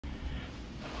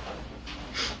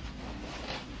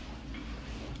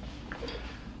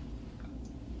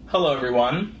Hello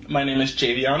everyone, my name is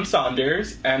Javion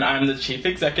Saunders and I'm the Chief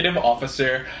Executive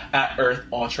Officer at Earth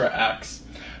Ultra X.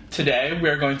 Today we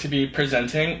are going to be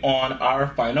presenting on our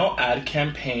final ad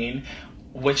campaign,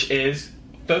 which is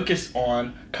focused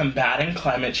on combating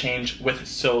climate change with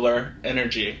solar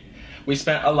energy. We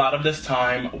spent a lot of this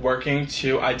time working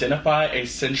to identify a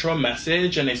central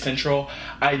message and a central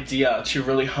idea to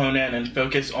really hone in and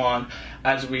focus on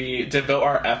as we devote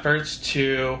our efforts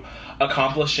to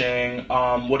accomplishing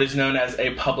what is known as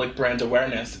a public brand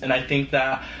awareness. And I think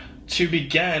that to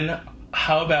begin,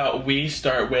 how about we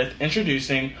start with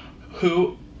introducing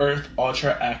who Earth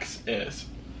Ultra X is.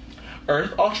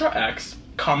 Earth Ultra X,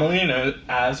 commonly known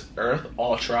as Earth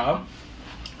Ultra,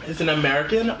 is an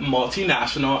American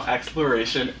multinational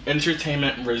exploration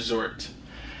entertainment resort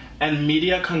and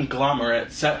media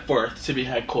conglomerate set forth to be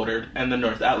headquartered in the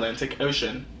North Atlantic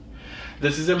Ocean.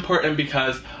 This is important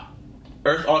because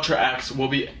Earth Ultra X will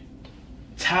be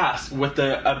tasked with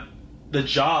the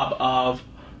job of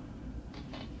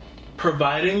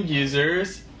providing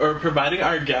users or providing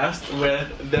our guests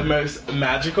with the most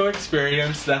magical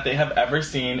experience that they have ever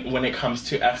seen when it comes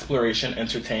to exploration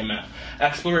entertainment.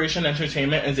 Exploration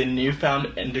entertainment is a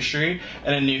newfound industry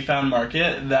and a newfound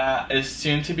market that is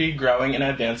soon to be growing and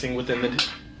advancing within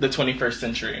the 21st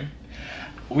century.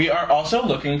 We are also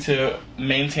looking to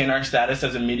maintain our status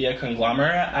as a media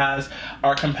conglomerate, as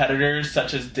our competitors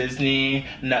such as Disney,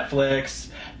 Netflix,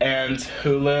 and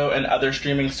Hulu and other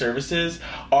streaming services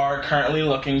are currently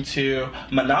looking to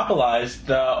monopolize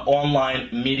the online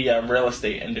media real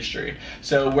estate industry.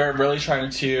 So we're really trying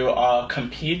to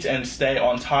compete and stay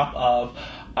on top of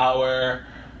our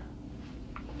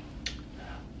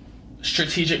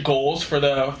strategic goals for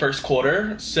the first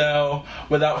quarter. So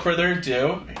without further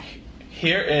ado,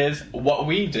 here is what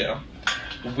we do.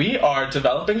 We are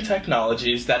developing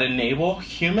technologies that enable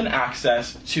human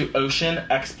access to ocean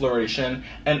exploration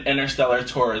and interstellar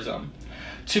tourism.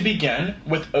 To begin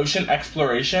with ocean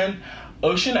exploration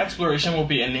will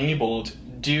be enabled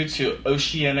due to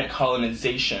oceanic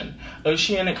colonization.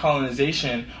 Oceanic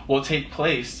colonization will take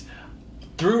place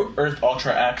through Earth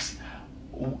Ultra X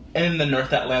in the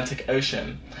North Atlantic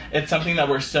Ocean. It's something that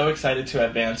we're so excited to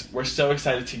advance. We're so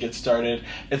excited to get started.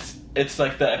 It's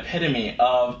like the epitome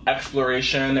of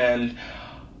exploration and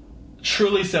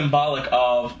truly symbolic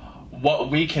of what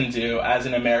we can do as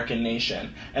an American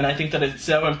nation. And I think that it's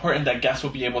so important that guests will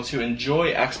be able to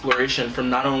enjoy exploration from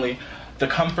not only the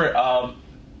comfort of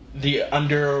the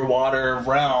underwater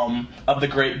realm of the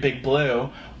Great Big Blue,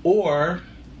 or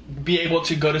be able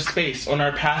to go to space on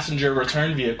our passenger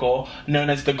return vehicle known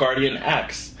as the Guardian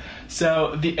X.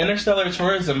 So the interstellar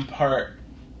tourism part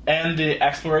and the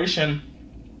exploration,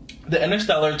 the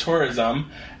interstellar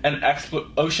tourism and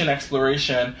ocean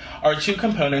exploration are two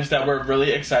components that we're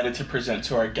really excited to present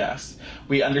to our guests.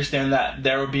 We understand that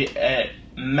there will be a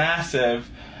massive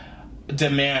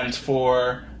demand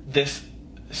for this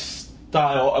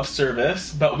style of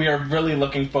service, but we are really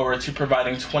looking forward to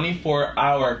providing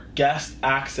 24-hour guest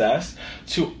access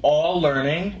to all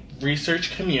learning,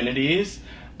 research communities,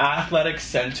 athletic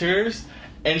centers,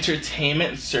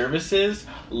 entertainment services,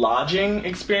 lodging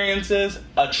experiences,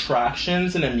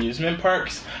 attractions and amusement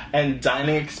parks, and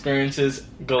dining experiences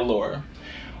galore.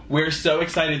 We're so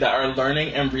excited that our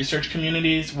learning and research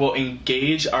communities will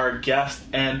engage our guests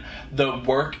in the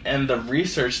work and the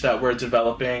research that we're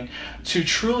developing to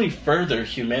truly further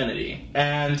humanity.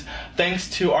 And thanks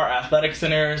to our athletic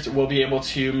centers, we'll be able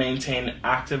to maintain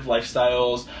active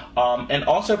lifestyles and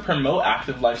also promote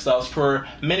active lifestyles for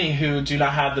many who do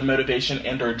not have the motivation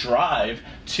and or drive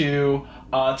to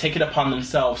take it upon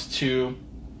themselves to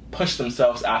push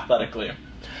themselves athletically.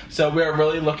 So we're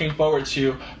really looking forward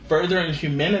to furthering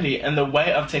humanity in the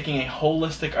way of taking a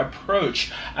holistic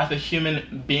approach at the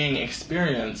human being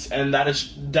experience. And that is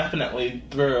definitely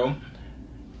through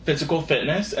physical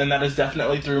fitness, and that is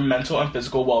definitely through mental and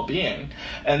physical well-being.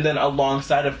 And then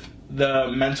alongside of the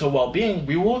mental well-being,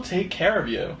 we will take care of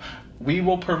you. We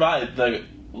will provide the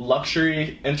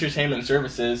luxury entertainment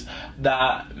services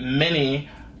that many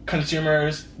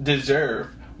consumers deserve.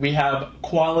 We have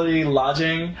quality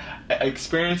lodging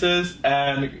experiences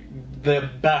and the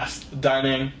best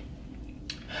dining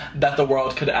that the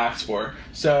world could ask for.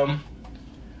 So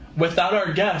without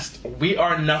our guests, we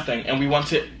are nothing, and we want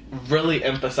to really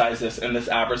emphasize this in this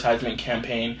advertisement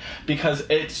campaign because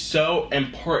it's so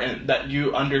important that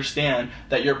you understand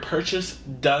that your purchase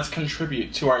does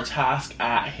contribute to our task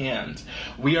at hand.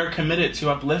 We are committed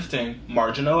to uplifting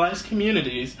marginalized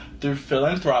communities through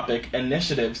philanthropic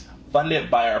initiatives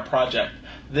funded by our project.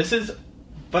 This is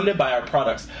funded by our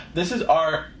products. This is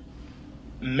our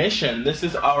mission. This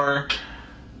is our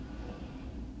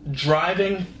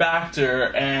driving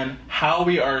factor and how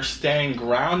we are staying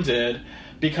grounded,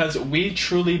 because we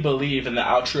truly believe in the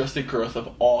altruistic growth of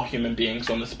all human beings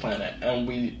on this planet, and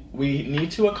we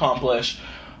need to accomplish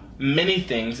many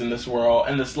things in this world,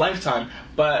 in this lifetime,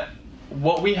 but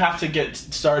what we have to get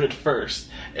started first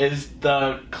is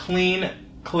the clean,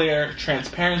 clear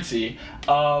transparency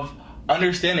of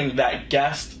understanding that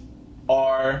guests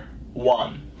are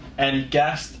one, and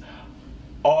guests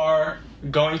are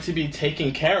going to be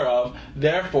taken care of.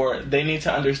 Therefore, they need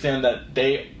to understand that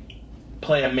they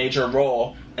play a major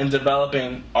role in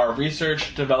developing our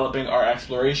research, developing our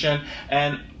exploration,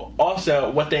 and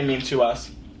also what they mean to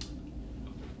us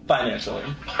financially.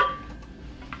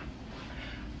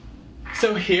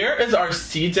 So here is our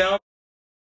C-Dome